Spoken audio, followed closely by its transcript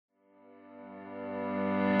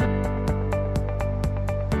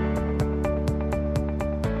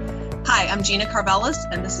Hi, I'm Gina Carvelis,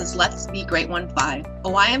 and this is Let's Be Great 1-5, a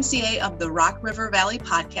YMCA of the Rock River Valley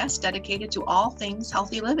podcast dedicated to all things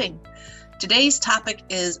healthy living. Today's topic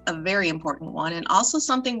is a very important one and also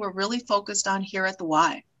something we're really focused on here at the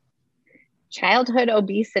Y. Childhood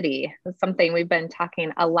obesity is something we've been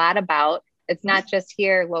talking a lot about. It's not just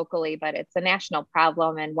here locally, but it's a national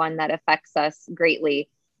problem and one that affects us greatly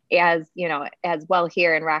as well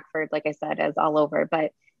here in Rockford, like I said, as all over.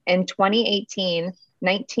 But in 2018,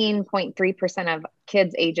 19.3% of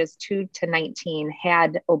kids ages 2 to 19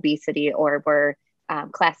 had obesity or were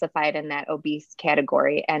classified in that obese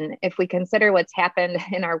category. And if we consider what's happened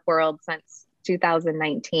in our world since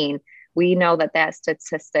 2019, we know that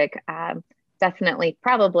statistic definitely,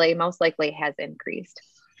 probably, most likely has increased.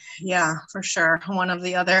 Yeah, for sure. One of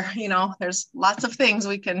the other, there's lots of things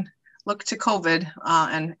we can look to COVID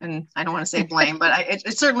and I don't want to say blame, but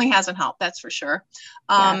it certainly hasn't helped. That's for sure.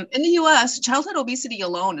 In the U.S., childhood obesity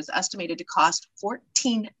alone is estimated to cost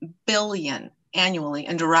 $14 billion annually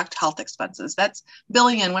in direct health expenses. That's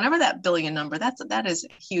billion. Whenever that billion number, that is a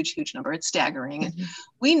huge number. It's staggering. Mm-hmm.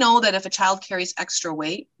 We know that if a child carries extra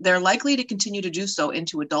weight, they're likely to continue to do so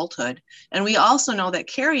into adulthood. And we also know that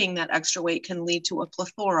carrying that extra weight can lead to a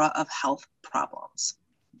plethora of health problems.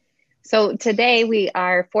 So today we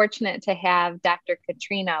are fortunate to have Dr.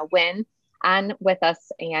 Katrina Wynn on with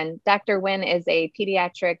us. And Dr. Wynn is a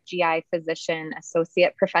pediatric GI physician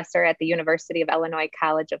associate professor at the University of Illinois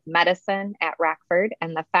College of Medicine at Rockford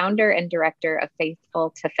and the founder and director of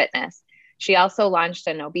Faithful to Fitness. She also launched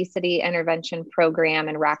an obesity intervention program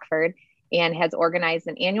in Rockford and has organized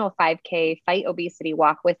an annual 5K Fight Obesity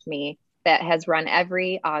Walk with Me that has run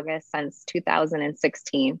every August since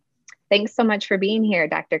 2016. Thanks so much for being here,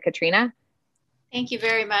 Dr. Katrina. Thank you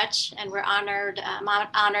very much. And we're honored. I'm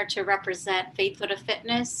honored to represent Faithful to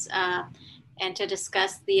Fitness and to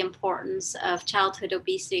discuss the importance of childhood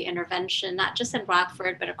obesity intervention, not just in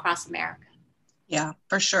Rockford, but across America. Yeah,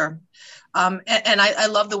 for sure. And I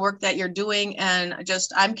love the work that you're doing. And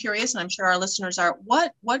I'm curious, and I'm sure our listeners are,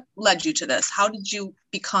 what led you to this? How did you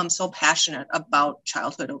become so passionate about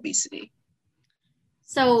childhood obesity?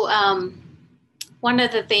 So, one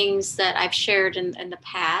of the things that I've shared in the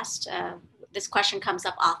past, this question comes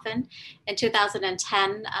up often. In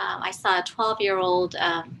 2010, I saw a 12-year-old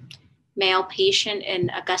male patient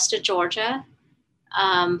in Augusta, Georgia,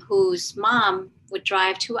 whose mom would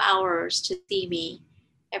drive 2 hours to see me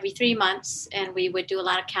every 3 months. And we would do a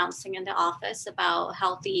lot of counseling in the office about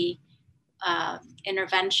healthy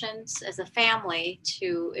interventions as a family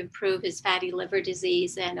to improve his fatty liver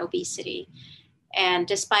disease and obesity. And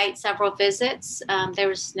despite several visits, there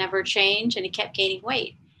was never change and he kept gaining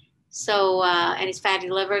weight. So, and his fatty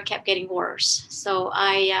liver kept getting worse. So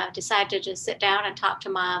I decided to just sit down and talk to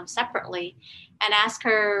mom separately and ask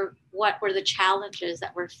her what were the challenges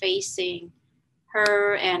that were facing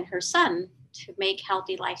her and her son to make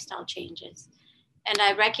healthy lifestyle changes. And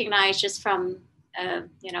I recognized just from,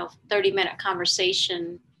 30-minute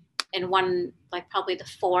conversation in one, like probably the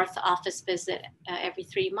fourth office visit every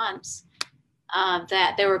 3 months,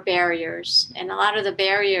 that there were barriers, and a lot of the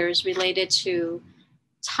barriers related to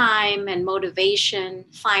time and motivation,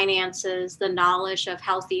 finances, the knowledge of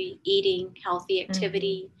healthy eating, healthy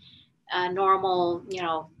activity, normal,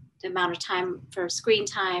 the amount of time for screen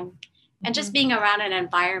time, and just being around an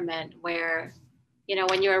environment where,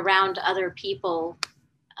 when you're around other people,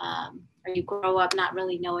 or you grow up not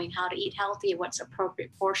really knowing how to eat healthy, what's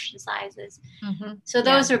appropriate portion sizes. So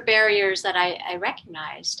those are barriers that I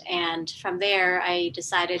recognized. And from there, I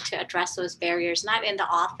decided to address those barriers, not in the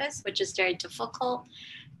office, which is very difficult,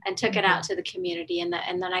 and took it out to the community. And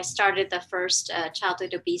then I started the first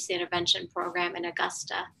childhood obesity intervention program in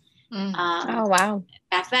Augusta. Oh, wow.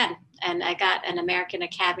 Back then. And I got an American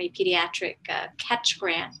Academy Pediatric CATCH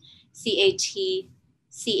grant,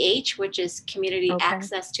 CATCH, which is Community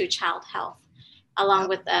Access to Child Health, along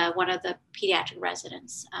with one of the pediatric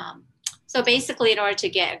residents. So basically, in order to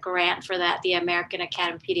get a grant for that, the American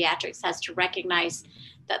Academy of Pediatrics has to recognize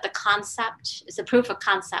that the concept is a proof of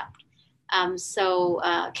concept. So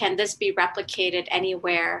can this be replicated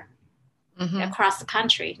anywhere across the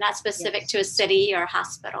country, not specific to a city or a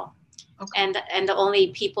hospital? And the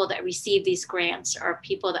only people that receive these grants are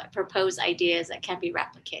people that propose ideas that can be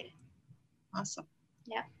replicated. Awesome.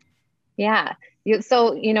 Yeah.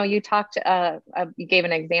 So, you talked, you gave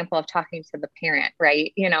an example of talking to the parent,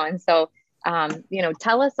 right? And so,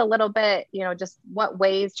 tell us a little bit, just what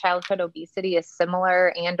ways childhood obesity is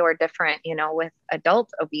similar and or different, with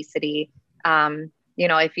adult obesity.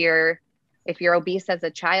 If you're obese as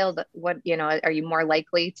a child, what, are you more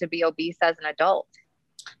likely to be obese as an adult?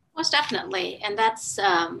 Most definitely. And that's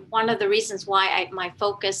one of the reasons why my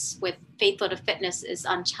focus with Faithful to Fitness is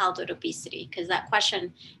on childhood obesity, because that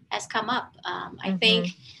question has come up. I think,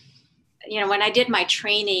 when I did my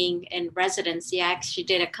training in residency, I actually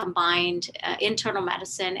did a combined internal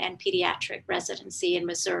medicine and pediatric residency in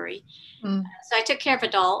Missouri. So I took care of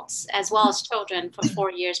adults as well as children for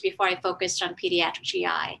 4 years before I focused on pediatric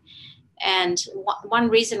GI. And one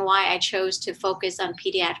reason why I chose to focus on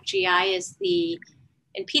pediatric GI is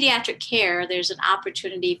in pediatric care, there's an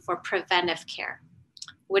opportunity for preventive care,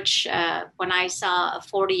 which when I saw a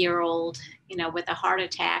 40-year-old, with a heart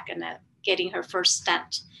attack and getting her first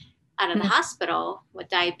stent out of the hospital with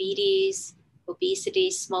diabetes,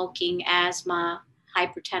 obesity, smoking, asthma,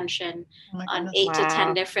 hypertension, on 8 to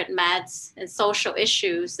 10 different meds and social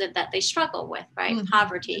issues that they struggle with, right?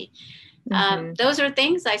 Poverty. Those are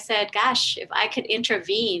things I said, gosh, if I could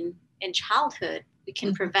intervene in childhood, we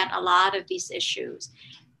can prevent a lot of these issues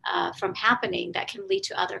from happening that can lead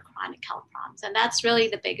to other chronic health problems. And that's really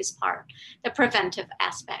the biggest part, the preventive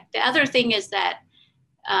aspect. The other thing is that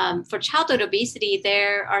for childhood obesity,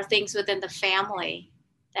 there are things within the family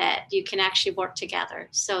that you can actually work together.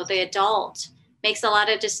 So the adult makes a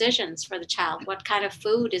lot of decisions for the child. What kind of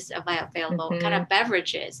food is available? What kind of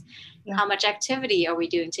beverages? How much activity are we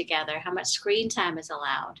doing together? How much screen time is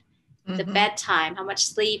allowed? The bedtime, how much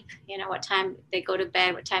sleep, what time they go to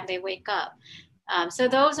bed, what time they wake up. So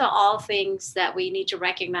those are all things that we need to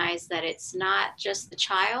recognize, that it's not just the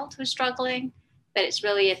child who's struggling, but it's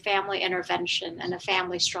really a family intervention and a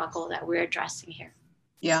family struggle that we're addressing here.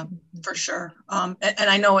 Yeah, for sure. And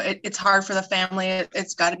I know it's hard for the family.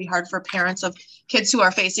 It's got to be hard for parents of kids who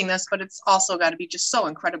are facing this, but it's also got to be just so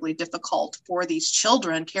incredibly difficult for these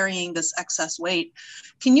children carrying this excess weight.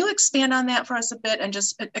 Can you expand on that for us a bit and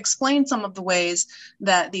just explain some of the ways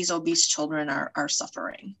that these obese children are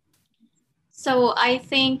suffering? So I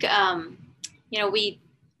think,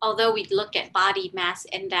 although we look at body mass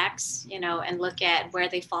index, and look at where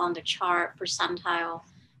they fall in the chart percentile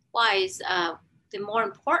wise, the more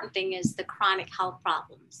important thing is the chronic health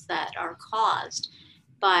problems that are caused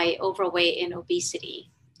by overweight and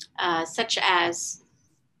obesity, such as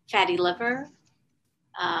fatty liver,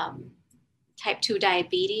 type 2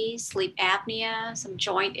 diabetes, sleep apnea, some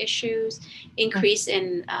joint issues, increase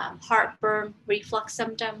in heartburn, reflux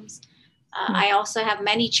symptoms. I also have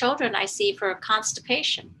many children I see for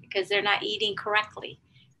constipation because they're not eating correctly.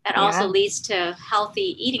 That also leads to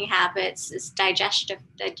healthy eating habits, is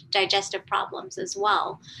digestive problems as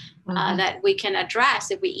well, that we can address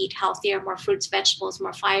if we eat healthier, more fruits, vegetables,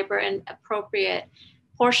 more fiber, and appropriate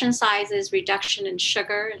portion sizes, reduction in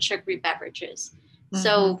sugar and sugary beverages.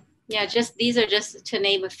 So these are just to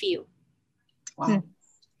name a few. Wow.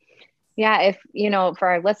 Yeah, if, for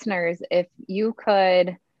our listeners, if you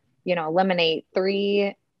could, eliminate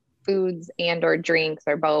 3 foods and or drinks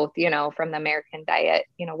or both, from the American diet,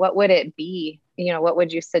 what would it be? What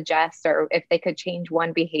would you suggest? Or if they could change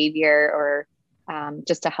one behavior or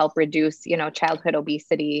just to help reduce, childhood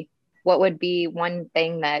obesity, what would be one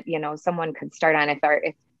thing that, someone could start on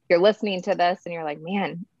if you're listening to this and you're like,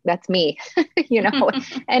 man, that's me,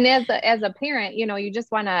 and as a parent, you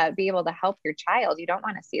just want to be able to help your child. You don't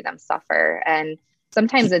want to see them suffer. And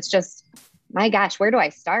sometimes it's just, my gosh, where do I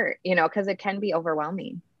start? Because it can be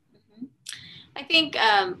overwhelming. I think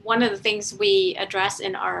one of the things we address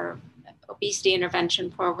in our obesity intervention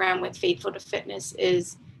program with Faithful to Fitness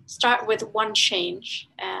is start with one change.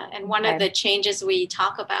 And one of the changes we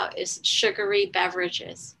talk about is sugary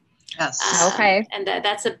beverages. Yes. Okay. And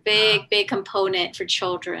that's a big component for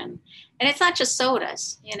children. And it's not just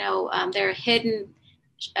sodas, there are hidden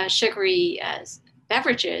sugary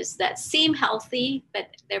beverages that seem healthy, but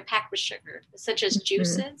they're packed with sugar, such as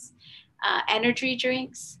juices, energy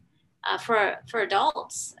drinks. For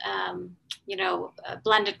adults,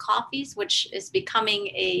 blended coffees, which is becoming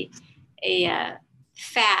a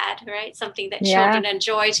fad, right? Something that children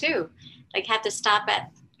enjoy too. Like have to stop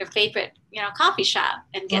at your favorite, coffee shop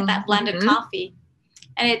and get that blended coffee.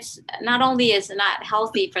 And it's not only is it not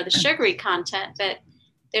healthy for the sugary content, but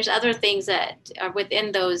there's other things that are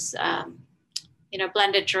within those,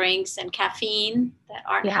 blended drinks and caffeine that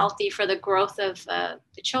aren't healthy for the growth of the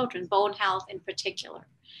children, bone health in particular.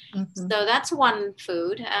 So that's one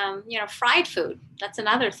food. Fried food, that's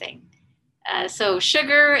another thing. So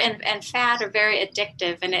sugar and fat are very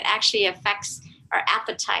addictive, and it actually affects our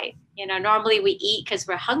appetite. Normally we eat because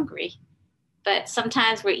we're hungry, but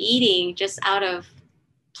sometimes we're eating just out of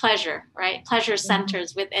pleasure, right? Pleasure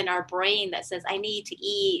centers within our brain that says, I need to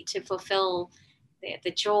eat to fulfill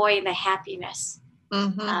the joy and the happiness,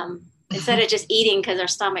 instead of just eating because our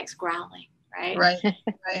stomach's growling. right? Right.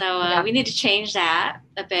 So we need to change that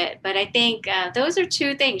a bit. But I think those are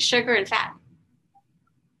two things, sugar and fat.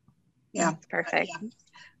 Yeah. That's perfect. Yeah.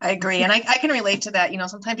 I agree. And I can relate to that.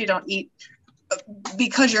 Sometimes you don't eat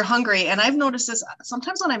because you're hungry. And I've noticed this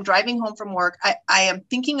sometimes when I'm driving home from work, I am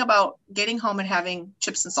thinking about getting home and having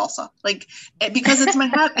chips and salsa, because it's my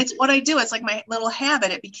habit. It's what I do. It's like my little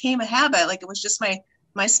habit. It became a habit. Like it was just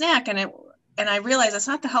my snack. And I realize it's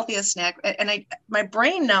not the healthiest snack. And my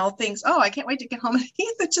brain now thinks, oh, I can't wait to get home and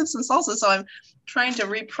eat the chips and salsa. So I'm trying to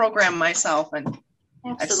reprogram myself, and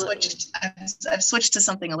I've switched to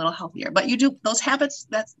something a little healthier. But you do those habits,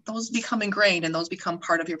 those become ingrained, and those become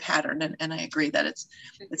part of your pattern. And I agree that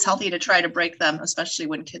it's healthy to try to break them, especially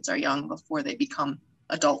when kids are young, before they become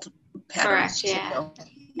adult patterns. Correct. Yeah.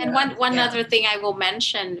 And one other thing I will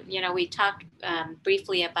mention, we talked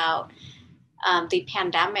briefly about the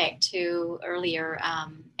pandemic too earlier,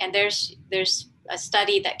 and there's a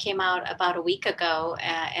study that came out about a week ago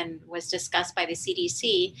and was discussed by the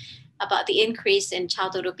CDC about the increase in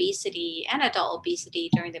childhood obesity and adult obesity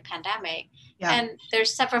during the pandemic. Yeah. And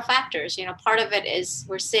there's several factors. Part of it is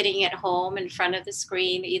we're sitting at home in front of the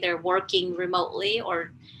screen, either working remotely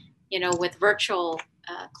or, with virtual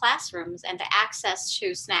classrooms, and the access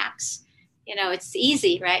to snacks. It's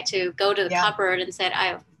easy, right, to go to the cupboard and say,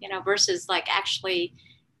 versus like actually,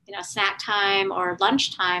 snack time or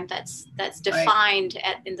lunchtime that's defined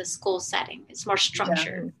in the school setting. It's more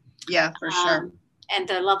structured. Yeah, for sure. And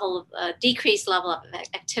the level of decreased level of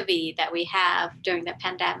activity that we have during the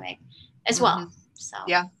pandemic as well. So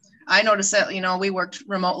yeah, I noticed that, we worked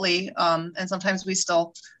remotely, and sometimes we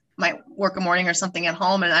still might work a morning or something at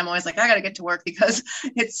home. And I'm always like, I got to get to work, because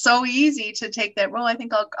it's so easy to take that, well, I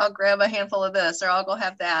think I'll grab a handful of this, or I'll go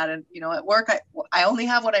have that. And, at work, I only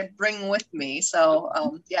have what I bring with me. So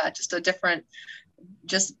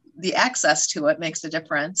just the access to it makes a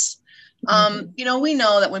difference. We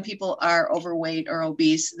know that when people are overweight or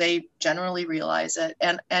obese, they generally realize it.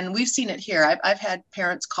 And we've seen it here. I've had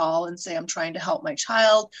parents call and say, I'm trying to help my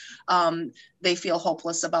child. They feel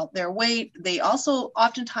hopeless about their weight. They also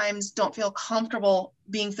oftentimes don't feel comfortable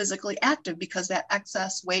being physically active, because that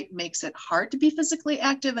excess weight makes it hard to be physically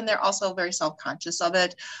active. And they're also very self-conscious of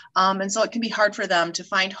it. And so it can be hard for them to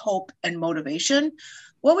find hope and motivation.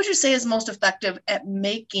 What would you say is most effective at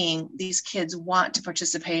making these kids want to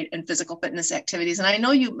participate in physical fitness activities? And I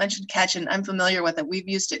know you mentioned Catch, and I'm familiar with it. We've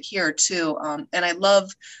used it here too. And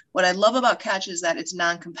what I love about Catch is that it's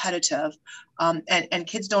non-competitive, and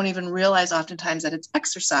kids don't even realize oftentimes that it's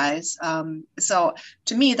exercise. So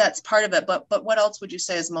to me, that's part of it. But what else would you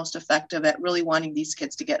say is most effective at really wanting these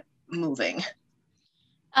kids to get moving?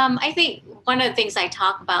 I think one of the things I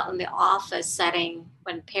talk about in the office setting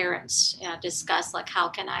when parents discuss, like,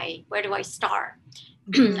 where do I start?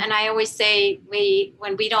 And I always say,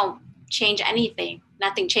 when we don't change anything,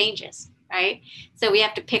 nothing changes, right? So we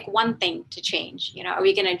have to pick one thing to change. Are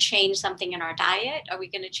we going to change something in our diet? Are we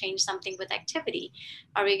going to change something with activity?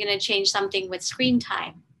 Are we going to change something with screen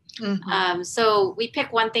time? So we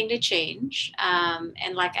pick one thing to change.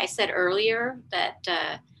 And like I said earlier, that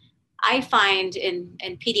I find in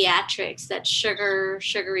pediatrics that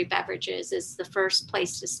sugary beverages is the first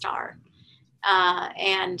place to start.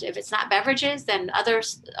 And if it's not beverages, then other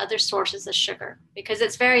sources of sugar, because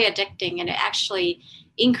it's very addicting, and it actually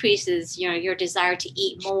increases your desire to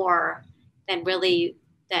eat more than really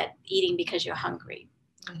that eating because you're hungry.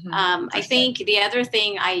 I think the other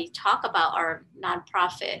thing I talk about our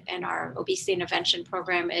nonprofit and our obesity intervention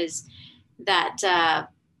program is that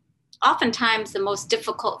oftentimes the most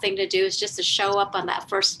difficult thing to do is just to show up on that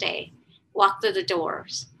first day, walk through the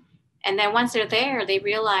doors. And then once they're there, they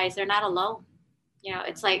realize they're not alone.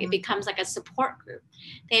 It's like it becomes like a support group.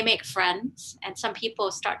 They make friends, and some people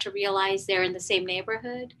start to realize they're in the same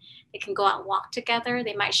neighborhood. They can go out and walk together.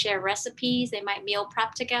 They might share recipes. They might meal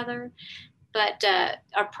prep together. But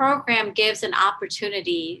our program gives an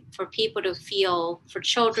opportunity for people to for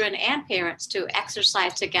children and parents to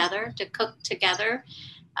exercise together, to cook together,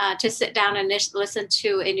 to sit down and listen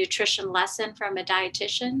to a nutrition lesson from a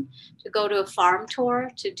dietitian, to go to a farm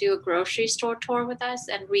tour, to do a grocery store tour with us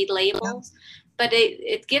and read labels. But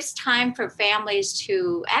it gives time for families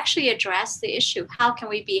to actually address the issue. How can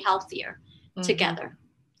we be healthier together?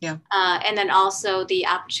 Yeah. And then also the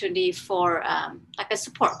opportunity for like a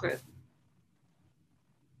support group.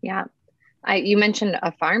 Yeah. You mentioned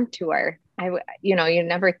a farm tour. You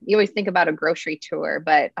always think about a grocery tour,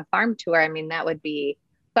 but a farm tour, I mean, that would be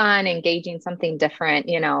fun, engaging, something different,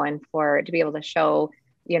 and to be able to show,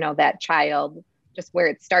 that child just where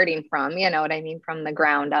it's starting from, what I mean, from the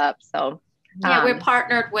ground up. So Yeah, we're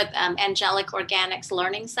partnered with Angelic Organics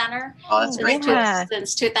Learning Center. Oh, that's great.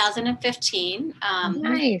 Since 2015.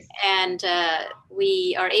 Nice. And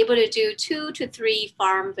we are able to do 2 to 3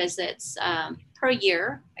 farm visits per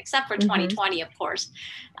year, except for 2020, of course.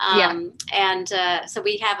 And so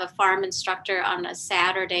we have a farm instructor on a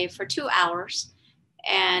Saturday for 2 hours.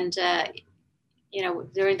 And,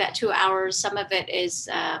 during that 2 hours, some of it is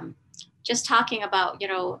just talking about,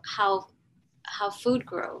 how food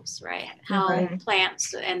grows, right? How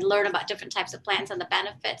plants, and learn about different types of plants and the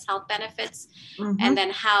benefits, health benefits, and then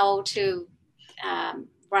how to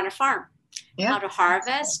run a farm, how to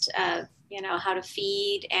harvest, how to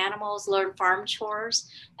feed animals, learn farm chores.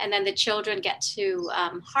 And then the children get to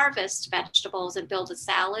harvest vegetables and build a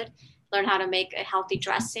salad, learn how to make a healthy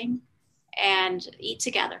dressing, and eat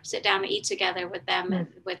together, sit down and eat together with them and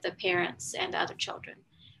with the parents and the other children.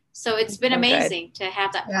 So it's been amazing to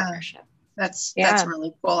have that partnership. That's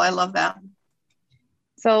really cool. I love that.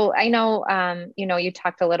 So I know, you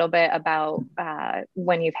talked a little bit about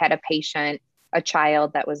when you've had a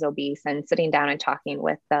child that was obese, and sitting down and talking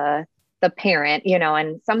with the parent,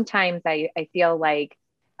 and sometimes I feel like,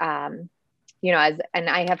 and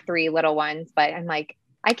I have 3 little ones, but I'm like,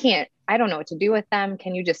 I don't know what to do with them.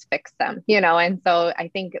 Can you just fix them? And so I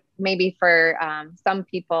think maybe for some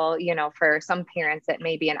people, for some parents, it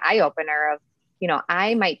may be an eye opener of,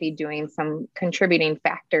 I might be doing some contributing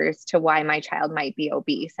factors to why my child might be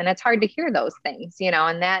obese. And it's hard to hear those things,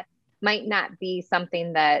 and that might not be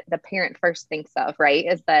something that the parent first thinks of,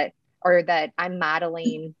 right? Or that I'm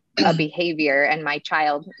modeling a behavior and my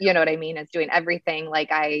child, you know what I mean, is doing everything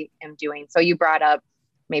like I am doing. So you brought up,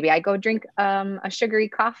 maybe I go drink a sugary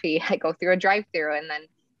coffee. I go through a drive-through, and then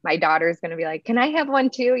my daughter's going to be like, can I have one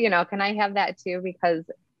too? Can I have that too? Because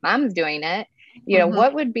mom's doing it.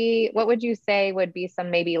 What would you say would be some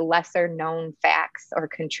maybe lesser known facts or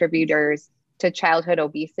contributors to childhood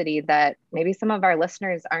obesity that maybe some of our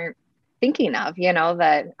listeners aren't thinking of,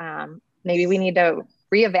 that maybe we need to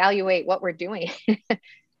reevaluate what we're doing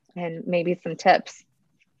and maybe some tips?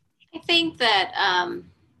 I think that,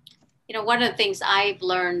 one of the things I've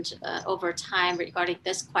learned over time regarding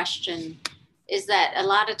this question is that a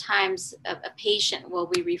lot of times a patient will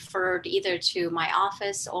be referred either to my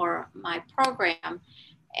office or my program,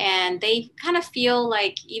 and they kind of feel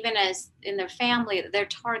like, even as in their family, they're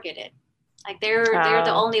targeted, like they're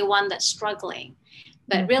the only one that's struggling.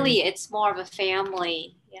 But really, it's more of a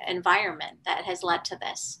family environment that has led to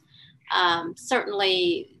this.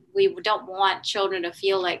 Certainly, we don't want children to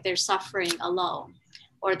feel like they're suffering alone,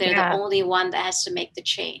 or they're the only one that has to make the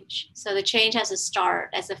change. So the change has to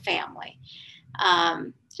start as a family.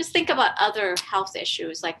 Just think about other health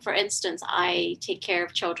issues. Like, for instance, I take care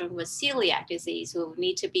of children with celiac disease who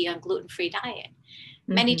need to be on gluten-free diet.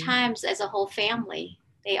 Many times as a whole family,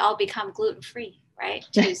 they all become gluten-free, right?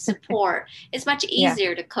 To support. It's much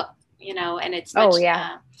easier to cook, and it's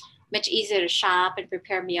much easier to shop and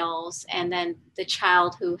prepare meals. And then the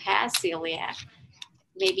child who has celiac,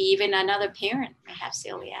 maybe even another parent may have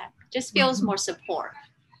celiac, just feels more support.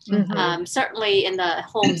 Certainly in the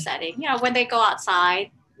home setting, when they go outside,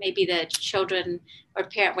 maybe the children or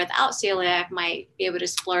parent without celiac might be able to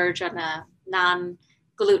splurge on a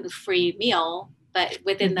non-gluten-free meal, but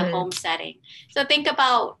within the home setting. So think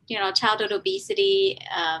about, childhood obesity,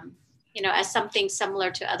 as something similar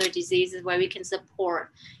to other diseases where we can support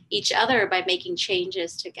each other by making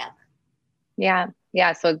changes together. Yeah.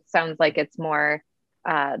 So it sounds like it's more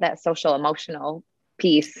that social emotional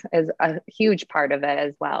piece is a huge part of it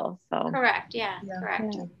as well. So correct.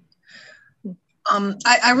 Correct.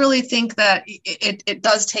 I really think that it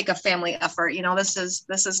does take a family effort. This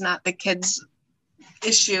is not the kids'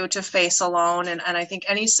 issue to face alone. And I think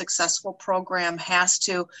any successful program has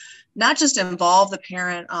to not just involve the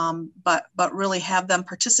parent, but really have them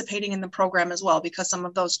participating in the program as well, because some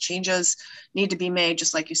of those changes need to be made,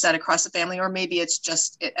 just like you said, across the family, or maybe it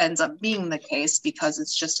ends up being the case because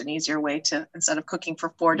it's just an easier way to, instead of cooking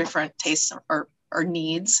for 4 different tastes or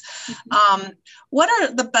needs. What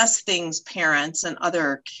are the best things parents and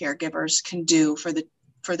other caregivers can do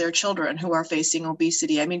for their children who are facing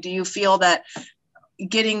obesity? I mean, do you feel that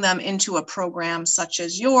getting them into a program such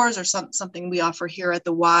as yours, or something we offer here at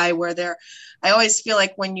the Y, where I always feel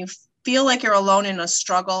like when you feel like you're alone in a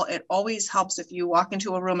struggle, it always helps if you walk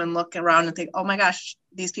into a room and look around and think, oh my gosh,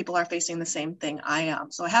 these people are facing the same thing I am.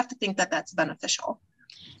 So I have to think that that's beneficial.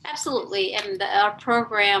 Absolutely. And our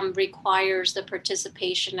program requires the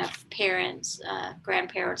participation of parents,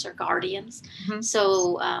 grandparents, or guardians.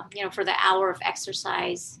 So, for the hour of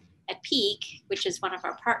exercise at Peak, which is one of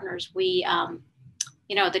our partners, we,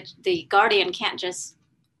 the guardian can't just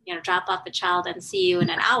drop off the child and see you in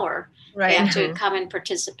an hour. Right. They have to come and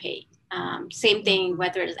participate. Same thing,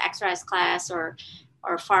 whether it's exercise class or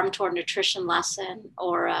farm tour nutrition lesson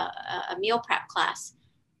or a meal prep class.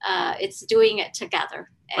 It's doing it together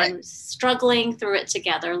and struggling through it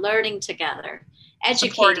together, learning together,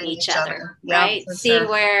 educating each other, right? Seeing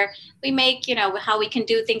where we make, how we can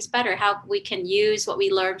do things better, how we can use what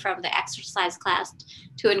we learned from the exercise class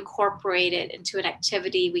to incorporate it into an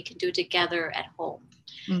activity we can do together at home.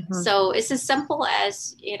 So it's as simple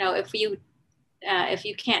as, if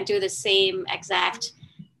you can't do the same exact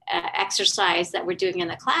exercise that we're doing in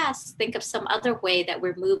the class, think of some other way that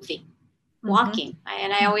we're moving. Walking.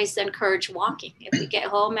 And I always encourage walking. If we get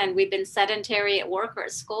home and we've been sedentary at work or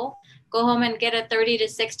at school, go home and get a 30 to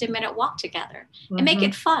 60 minute walk together and make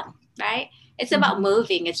it fun, right? It's about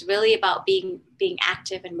moving. It's really about being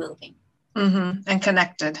active and moving. And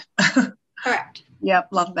connected. Correct. Yep.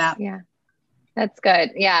 Love that. Yeah. That's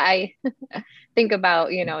good. Yeah. I think about,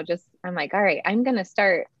 I'm like, all right, I'm going to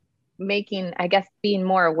start making, I guess, being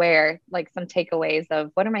more aware, like some takeaways of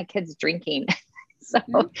what are my kids drinking? So,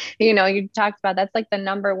 you talked about that's like the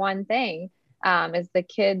number one thing is the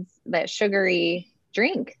kids, that sugary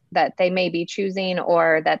drink that they may be choosing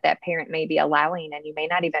or that parent may be allowing. And you may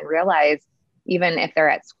not even realize, even if they're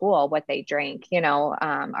at school, what they drank,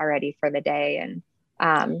 already for the day.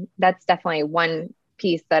 And that's definitely one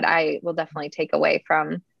piece that I will definitely take away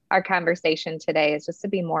from our conversation today is just to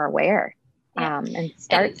be more aware and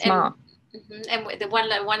start small. And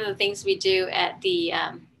one of the things we do at the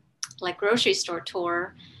grocery store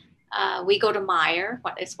tour, we go to Meijer,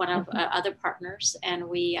 it's one of other partners, and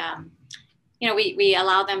we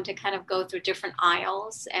allow them to kind of go through different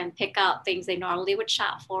aisles and pick out things they normally would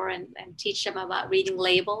shop for and teach them about reading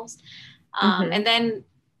labels. And then,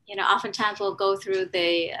 oftentimes we'll go through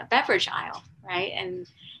the beverage aisle, right? And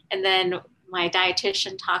then my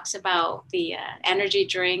dietitian talks about the energy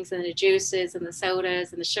drinks and the juices and the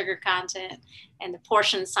sodas and the sugar content and the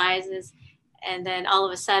portion sizes. And then all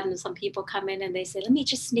of a sudden, some people come in and they say, let me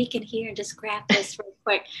just sneak in here and just grab this real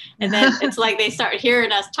quick. And then it's like they start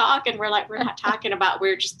hearing us talk and we're like, we're not talking about,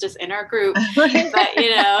 we're just in our group. But,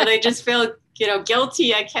 they just feel,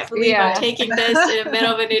 guilty. I can't believe I'm taking this in the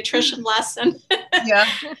middle of a nutrition lesson.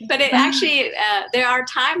 But it actually, there are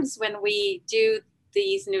times when we do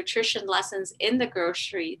these nutrition lessons in the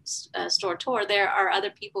grocery store tour, there are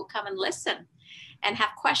other people come and listen and have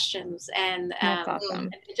questions, and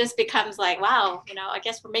awesome. It just becomes like, wow, I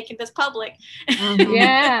guess we're making this public. And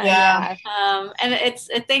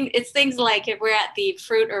it's things like if we're at the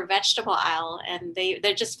fruit or vegetable aisle, and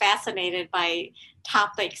they're just fascinated by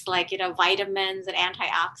topics like vitamins and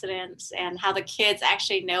antioxidants, and how the kids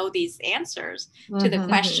actually know these answers to the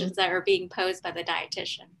questions that are being posed by the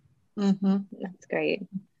dietitian. That's great.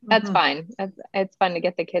 That's fun. It's fun to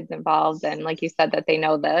get the kids involved, and like you said, that they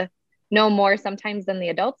know more sometimes than the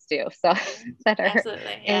adults do. So that are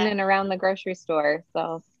in and around the grocery store.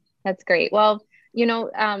 So that's great. Well,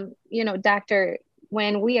 Dr.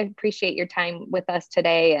 Nguyen, we appreciate your time with us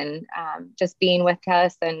today and just being with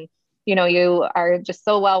us. And, you are just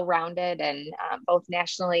so well-rounded and both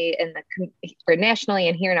nationally and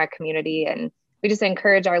here in our community. And we just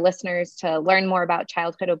encourage our listeners to learn more about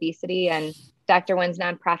childhood obesity and Dr. Nguyen's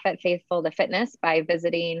nonprofit, Faithful to Fitness, by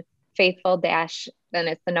visiting then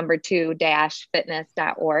it's the number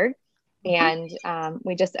 2-fitness.org. And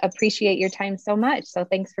we just appreciate your time so much. So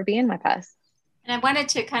thanks for being with us. And I wanted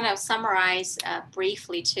to kind of summarize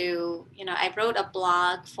briefly too, I wrote a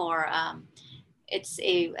blog for, it's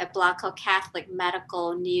a blog called Catholic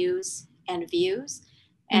Medical News and Views.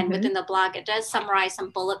 And within the blog, it does summarize some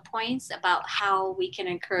bullet points about how we can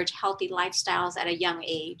encourage healthy lifestyles at a young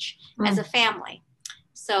age as a family.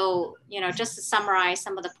 So, just to summarize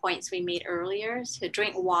some of the points we made earlier, so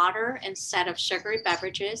drink water instead of sugary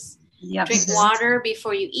beverages. Drink water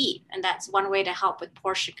before you eat. And that's one way to help with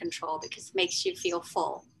portion control because it makes you feel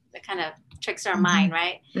full. That kind of tricks our mind,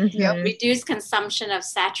 right? Reduce consumption of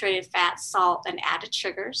saturated fat, salt, and added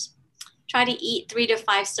sugars. Try to eat 3 to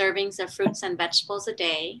 5 servings of fruits and vegetables a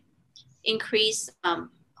day. Increase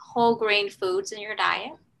whole grain foods in your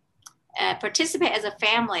diet. Participate as a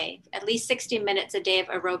family, at least 60 minutes a day of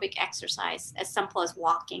aerobic exercise, as simple as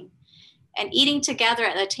walking. And eating together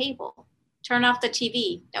at the table. Turn off the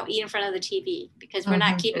TV. Don't eat in front of the TV because we're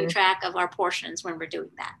not keeping track of our portions when we're doing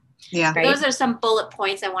that. Those are some bullet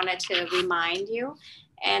points I wanted to remind you.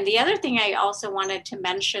 And the other thing I also wanted to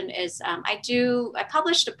mention is I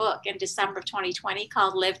published a book in December of 2020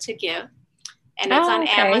 called Live to Give. And it's on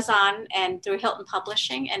Amazon and through Hilton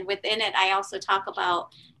Publishing. And within it, I also talk about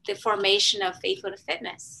the formation of Faithful to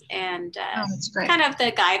Fitness, and that's great. kind of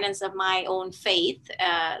the guidance of my own faith,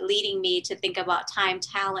 leading me to think about time,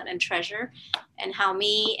 talent, and treasure, and how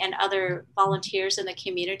me and other volunteers in the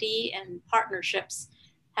community and partnerships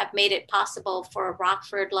have made it possible for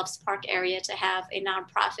Rockford, Loves Park area to have a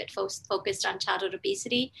nonprofit focused on childhood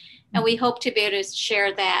obesity. And we hope to be able to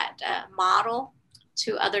share that model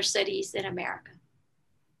to other cities in America.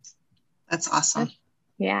 That's awesome.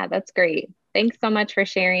 Yeah, that's great. Thanks so much for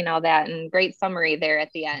sharing all that, and great summary there at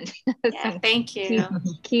the end. Yeah, thank you.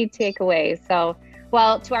 Key takeaways. So,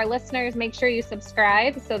 well, to our listeners, make sure you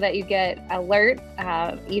subscribe so that you get alert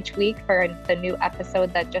each week for the new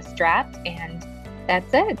episode that just dropped. And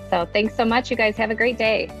that's it. So thanks so much. You guys have a great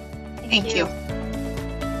day. Thank you.